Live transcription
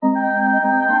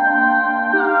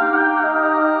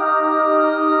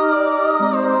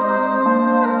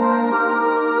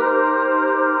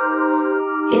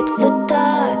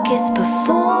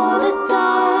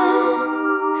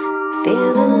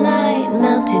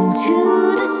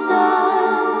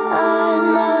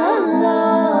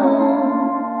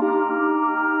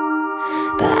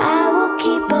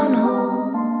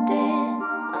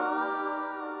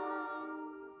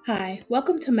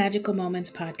Welcome to Magical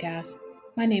Moments Podcast.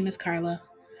 My name is Carla.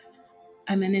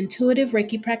 I'm an intuitive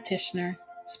Reiki practitioner,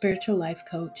 spiritual life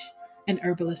coach, and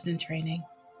herbalist in training.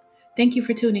 Thank you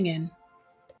for tuning in.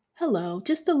 Hello,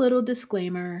 just a little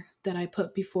disclaimer that I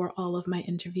put before all of my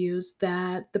interviews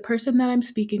that the person that I'm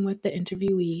speaking with, the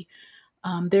interviewee,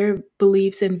 their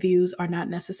beliefs and views are not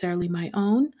necessarily my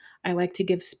own. I like to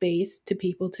give space to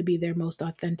people to be their most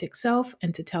authentic self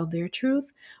and to tell their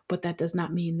truth, but that does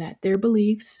not mean that their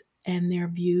beliefs and their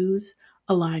views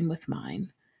align with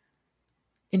mine.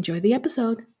 Enjoy the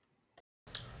episode.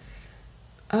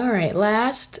 All right,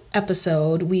 last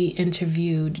episode we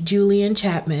interviewed Julian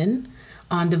Chapman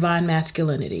on divine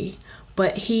masculinity,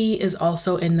 but he is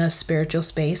also in the spiritual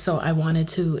space, so I wanted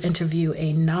to interview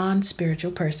a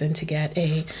non-spiritual person to get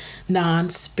a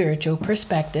non-spiritual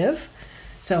perspective.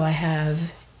 So I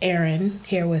have Aaron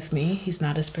here with me. He's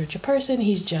not a spiritual person,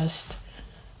 he's just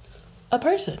a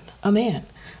person, a man,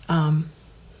 an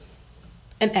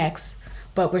ex,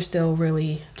 but we're still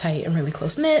really tight and really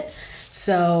close knit.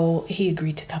 So he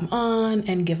agreed to come on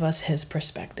and give us his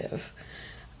perspective.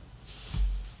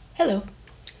 Hello.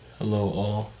 Hello,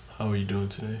 all. How are you doing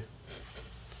today?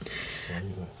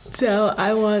 So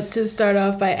I want to start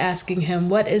off by asking him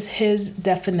what is his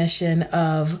definition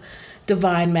of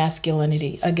divine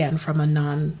masculinity, again, from a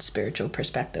non-spiritual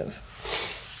perspective.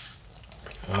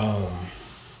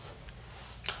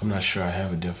 I'm not sure I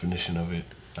have a definition of it.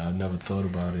 I've never thought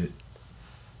about it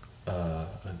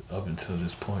up until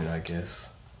this point, I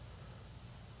guess.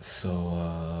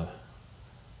 So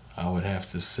I would have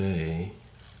to say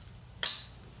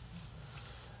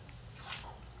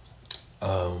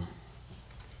I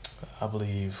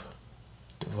believe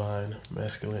divine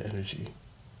masculine energy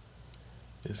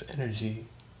is energy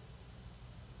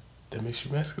that makes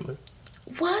you masculine.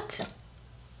 What?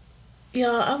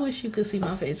 Y'all, I wish you could see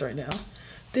my face right now.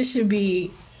 This should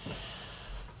be...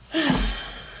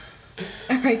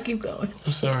 All right, keep going.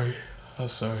 I'm sorry.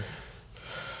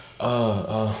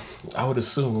 I would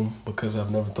assume, because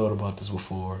I've never thought about this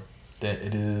before, that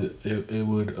it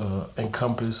would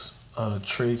encompass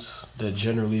traits that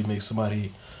generally make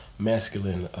somebody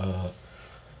masculine.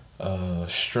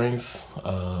 Strength,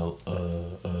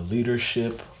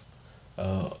 leadership,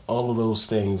 all of those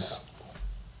things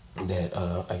that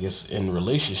I guess in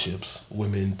relationships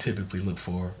women typically look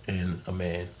for in a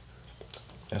man.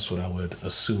 That's what I would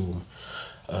assume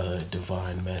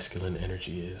divine masculine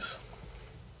energy is.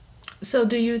 So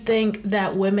do you think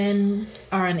that women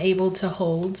are unable to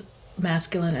hold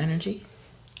masculine energy?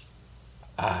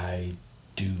 I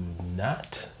do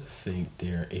not think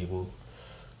they're able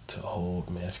to hold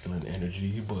masculine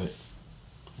energy, but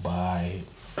by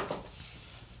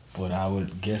what I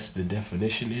would guess the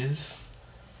definition is,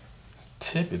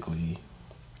 typically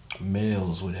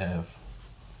males would have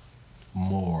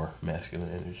more masculine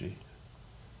energy.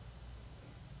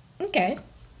 Okay.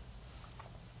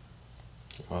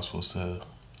 Am I supposed to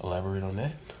elaborate on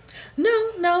that?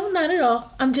 No, not at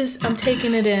all. I'm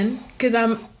taking it in because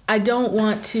I don't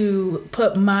want to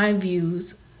put my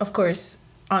views, of course,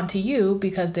 onto you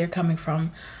because they're coming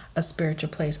from a spiritual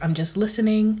place. I'm just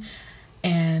listening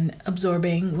and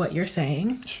absorbing what you're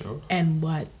saying. Sure. And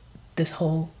what this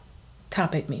whole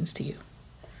topic means to you.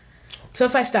 So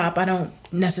if I stop, I don't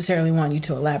necessarily want you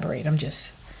to elaborate. I'm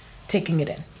just taking it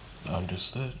in.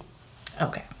 Understood.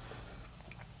 Okay.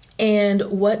 And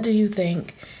what do you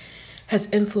think has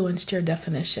influenced your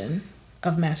definition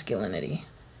of masculinity?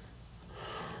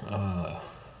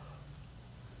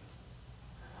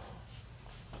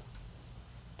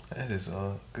 That is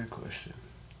a good question.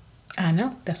 I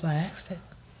know. That's why I asked it.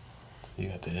 You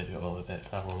got to edit all of that.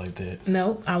 I don't like that.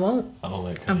 No, I won't. I don't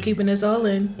like. I'm keeping this all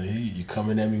in. You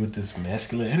coming at me with this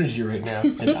masculine energy right now,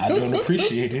 and I don't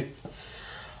appreciate it.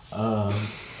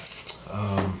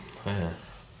 Man,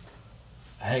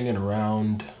 hanging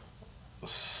around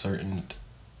certain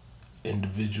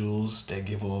individuals that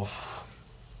give off,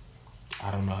 I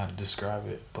don't know how to describe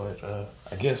it, but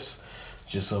I guess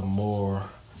just a more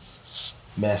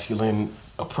masculine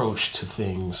approach to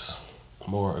things,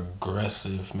 more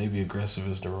aggressive. Maybe aggressive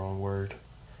is the wrong word,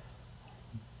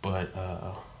 but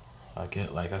I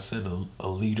get, like I said, a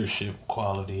leadership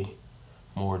quality,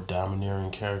 more domineering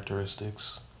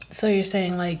characteristics. So you're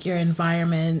saying like your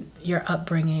environment, your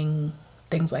upbringing,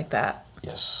 things like that?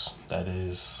 Yes, that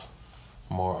is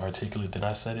more articulate than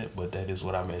I said it, but that is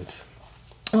what I meant.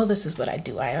 Well, this is what I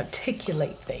do. I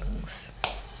articulate things.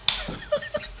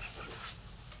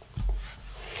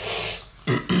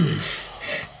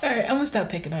 All right, I'm going to stop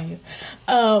picking on you.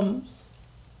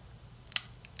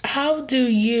 How do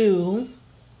you,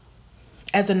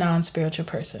 as a non-spiritual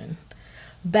person,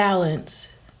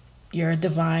 balance your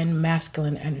divine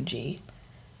masculine energy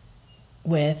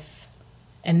with,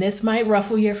 and this might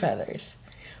ruffle your feathers,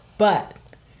 but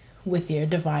with your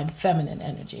divine feminine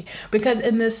energy. Because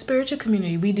in the spiritual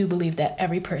community, we do believe that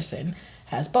every person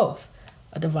has both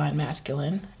a divine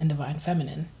masculine and divine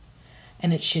feminine,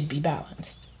 and it should be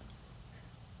balanced.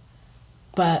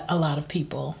 But a lot of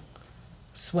people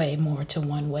sway more to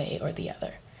one way or the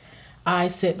other. I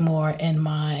sit more in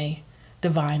my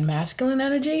divine masculine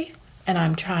energy, and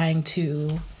I'm trying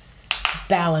to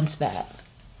balance that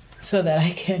so that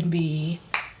I can be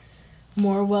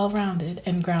more well-rounded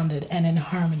and grounded and in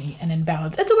harmony and in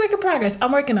balance. It's a work in progress.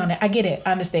 I'm working on it. I get it.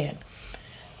 I understand.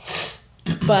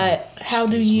 But how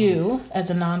do you, as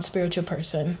a non-spiritual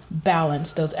person,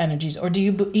 balance those energies? Or do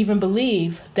you even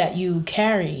believe that you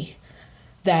carry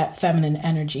that feminine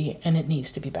energy and it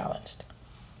needs to be balanced?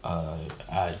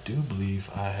 I do believe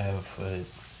I have,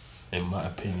 in my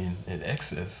opinion, an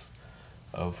excess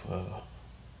of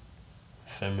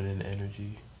feminine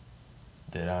energy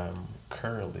that I'm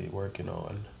currently working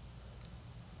on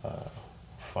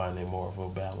finding more of a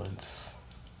balance.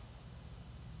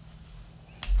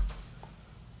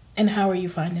 And how are you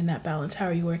finding that balance? How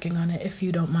are you working on it, if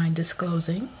you don't mind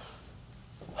disclosing?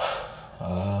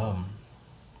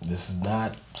 This is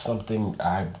not something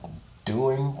I'm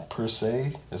doing per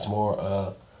se. It's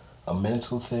more a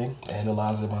mental thing,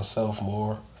 analyzing myself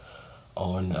more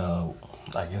on,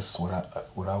 I guess,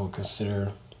 what I would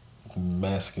consider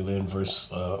masculine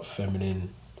versus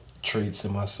feminine traits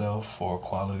in myself or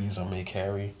qualities I may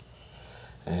carry.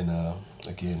 And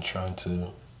again, trying to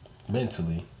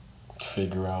mentally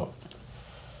figure out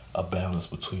a balance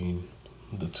between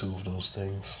the two of those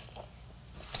things.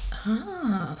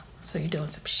 So you're doing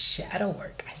some shadow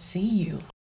work. I see you.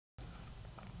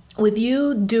 With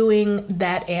you doing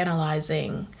that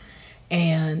analyzing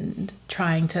and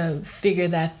trying to figure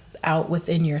that out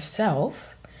within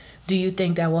yourself, do you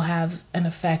think that will have an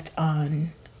effect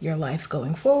on your life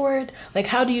going forward? Like,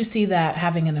 how do you see that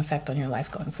having an effect on your life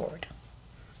going forward?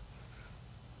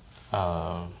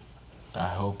 I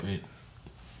hope it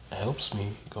helps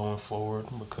me going forward,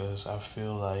 because I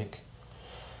feel like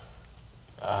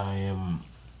I am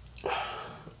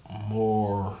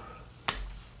more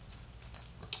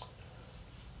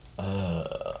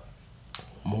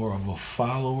of a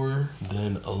follower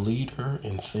than a leader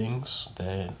in things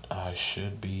that I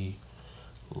should be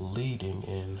leading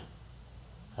in.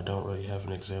 I don't really have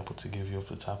an example to give you off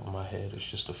the top of my head. It's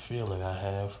just a feeling I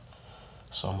have.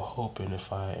 So I'm hoping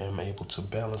if I am able to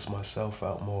balance myself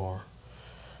out more,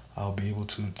 I'll be able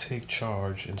to take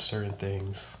charge in certain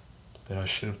things that I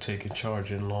should have taken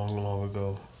charge in long, long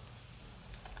ago.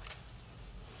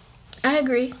 I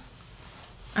agree.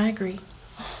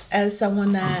 As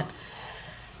someone that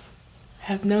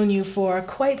have known you for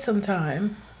quite some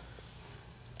time,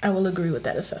 I will agree with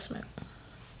that assessment.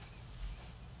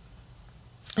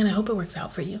 And I hope it works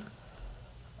out for you.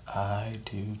 I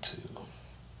do too.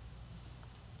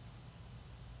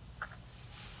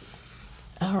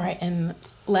 All right, and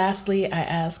lastly, I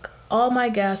ask all my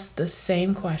guests the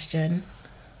same question.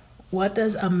 What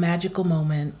does a magical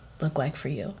moment look like for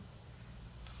you?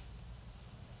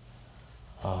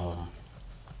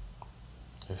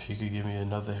 If you could give me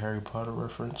another Harry Potter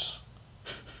reference,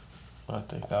 I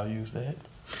think I'll use that.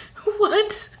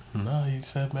 What? No, you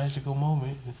said magical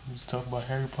moment. You just talk about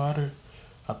Harry Potter.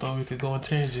 I thought we could go on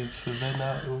tangents. Is that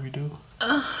not what we do?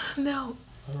 No.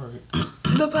 All right.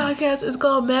 The podcast is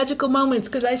called Magical Moments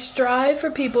because I strive for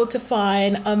people to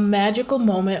find a magical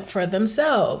moment for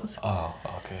themselves. Oh,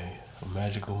 okay. A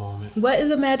magical moment. What is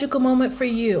a magical moment for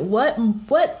you? What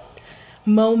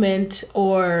moment,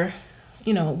 or,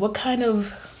 what kind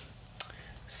of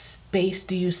space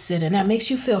do you sit in that makes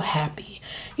you feel happy?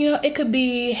 It could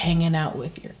be hanging out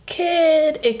with your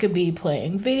kid. It could be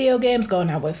playing video games, going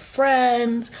out with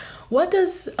friends. What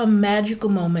does a magical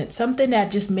moment, something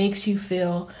that just makes you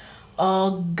feel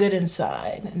all good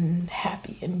inside and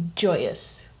happy and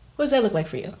joyous, what does that look like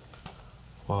for you?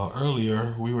 Well,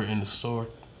 earlier we were in the store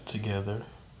together,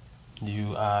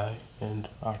 you, I, and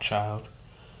our child,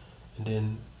 and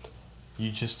then you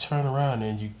just turned around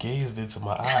and you gazed into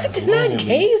my eyes. I did not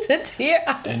gaze into your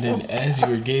eyes. And then as you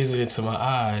were gazing into my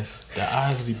eyes, the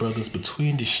Isley Brothers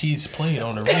Between the Sheets played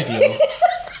on the radio,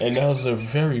 and that was a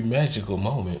very magical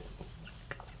moment.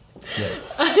 Yeah.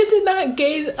 I did not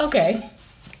gaze. Okay.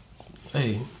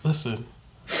 Hey, listen.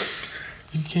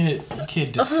 You can't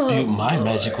dispute my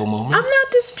magical moment. I'm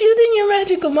not disputing your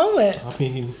magical moment. I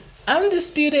mean, I'm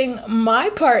disputing my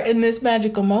part in this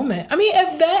magical moment. I mean,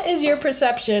 if that is your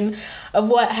perception of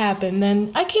what happened,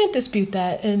 then I can't dispute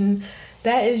that, and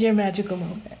that is your magical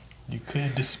moment. You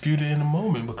couldn't dispute it in the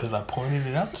moment because I pointed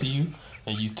it out to you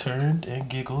and you turned and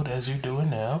giggled as you're doing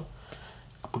now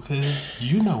because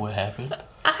you know what happened.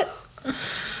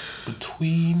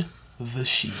 Between the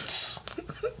sheets.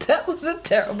 That was a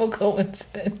terrible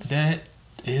coincidence. That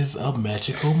is a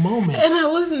magical moment. And I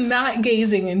was not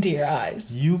gazing into your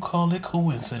eyes. You call it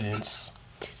coincidence.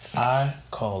 Jesus. I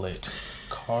call it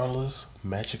Carla's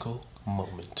magical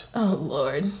moment. Oh,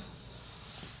 Lord.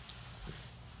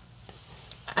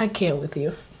 I can't with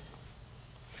you.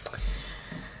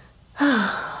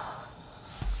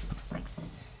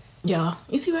 Y'all,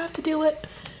 you see what I have to deal with?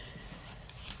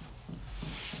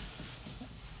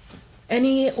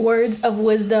 Any words of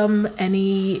wisdom,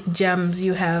 any gems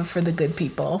you have for the good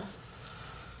people?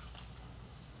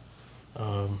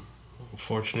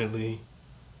 Unfortunately,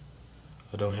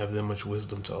 I don't have that much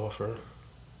wisdom to offer.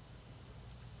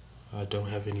 I don't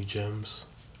have any gems.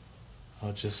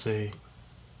 I'll just say,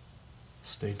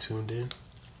 stay tuned in.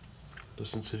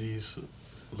 Listen to these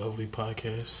lovely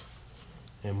podcasts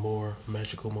and more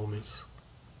magical moments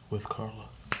with Carla.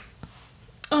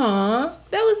 Aw,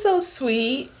 that was so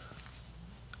sweet.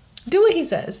 Do what he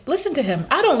says. Listen to him.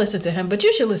 I don't listen to him, but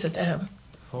you should listen to him.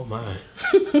 Oh my.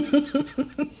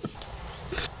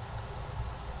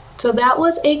 So that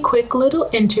was a quick little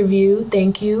interview.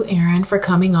 Thank you, Aaron, for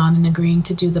coming on and agreeing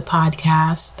to do the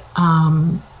podcast.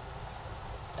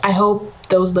 I hope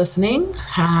those listening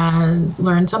has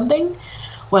learned something,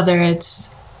 whether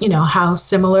it's, how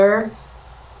similar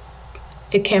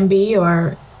it can be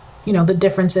or, the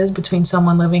differences between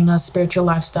someone living a spiritual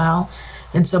lifestyle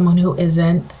and someone who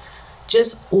isn't.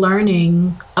 Just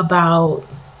learning about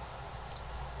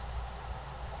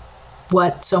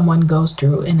what someone goes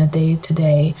through in a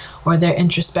day-to-day or their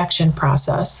introspection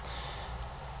process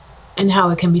and how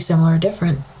it can be similar or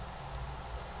different.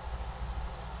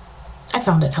 I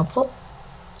found it helpful.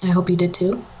 I hope you did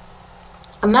too.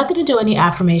 I'm not going to do any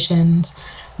affirmations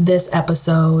this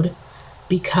episode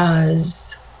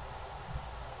because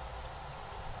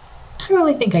I don't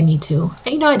really think I need to.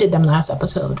 I did them last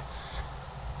episode.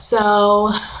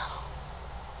 So,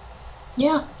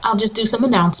 yeah, I'll just do some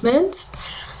announcements.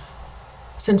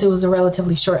 Since it was a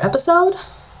relatively short episode,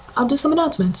 I'll do some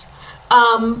announcements.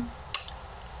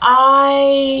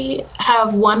 I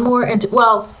have one more,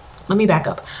 let me back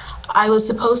up. I was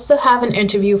supposed to have an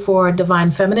interview for Divine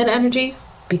Feminine Energy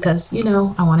because,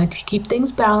 I wanted to keep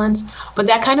things balanced, but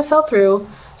that kind of fell through.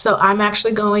 So I'm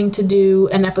actually going to do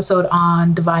an episode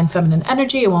on Divine Feminine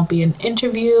Energy. It won't be an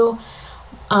interview.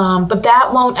 But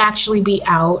that won't actually be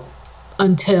out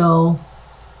until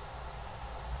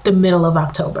the middle of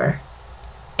October.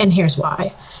 And here's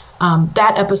why.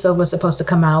 That episode was supposed to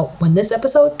come out when this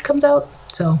episode comes out.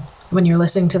 So when you're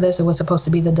listening to this, it was supposed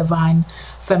to be the Divine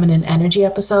Feminine Energy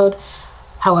episode.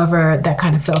 However, that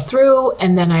kind of fell through.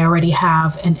 And then I already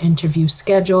have an interview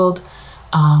scheduled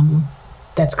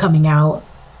that's coming out,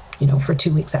 for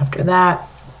 2 weeks after that.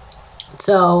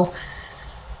 So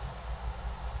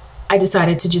I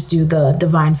decided to just do the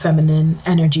Divine Feminine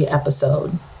Energy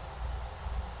episode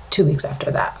 2 weeks after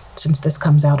that, since this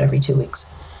comes out every 2 weeks.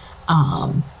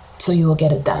 So you will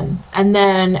get it then. And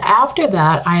then after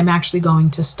that, I am actually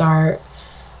going to start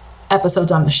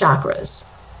episodes on the chakras.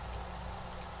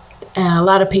 And a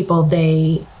lot of people,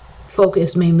 they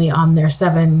focus mainly on their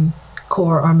 7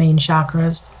 core or main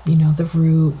chakras, the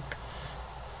root,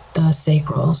 the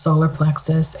sacral, solar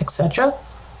plexus, etc.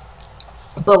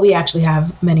 But we actually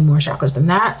have many more chakras than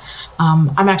that.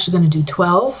 I'm actually going to do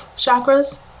 12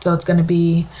 chakras. So it's going to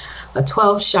be a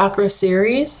 12 chakra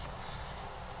series.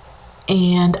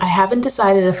 And I haven't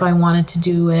decided if I wanted to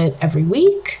do it every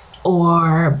week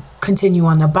or continue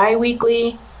on the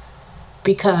bi-weekly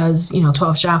because, 12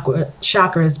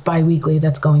 chakras bi-weekly,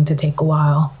 that's going to take a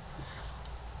while.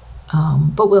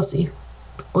 But we'll see.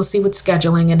 We'll see with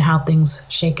scheduling and how things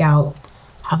shake out,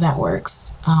 how that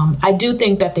works. I do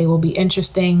think that they will be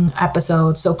interesting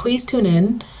episodes, so please tune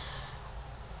in.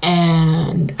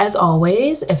 And as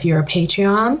always, if you're a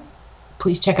Patreon,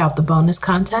 please check out the bonus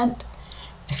content.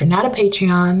 If you're not a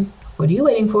Patreon, what are you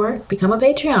waiting for? Become a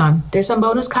Patreon. There's some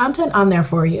bonus content on there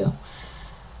for you.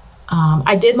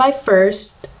 I did my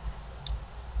first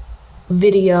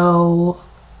video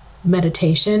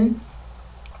meditation.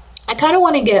 I kind of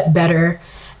want to get better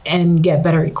and get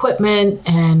better equipment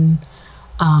and,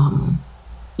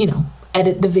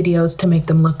 edit the videos to make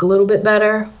them look a little bit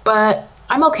better. But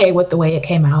I'm okay with the way it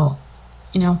came out.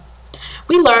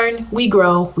 We learn, we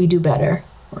grow, we do better,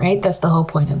 right? That's the whole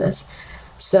point of this.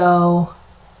 So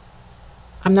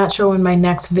I'm not sure when my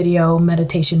next video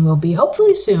meditation will be.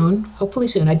 Hopefully soon.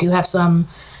 I do have some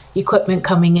equipment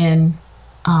coming in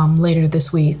later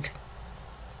this week,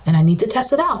 and I need to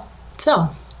test it out. So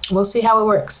we'll see how it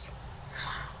works.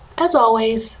 As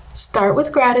always, start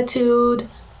with gratitude,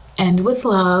 end with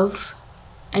love,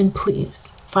 and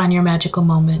please find your magical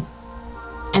moment.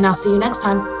 And I'll see you next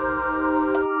time.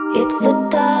 It's the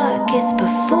darkest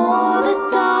before the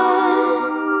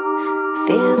dawn.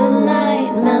 Feel the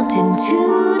night melt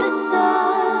into the sun.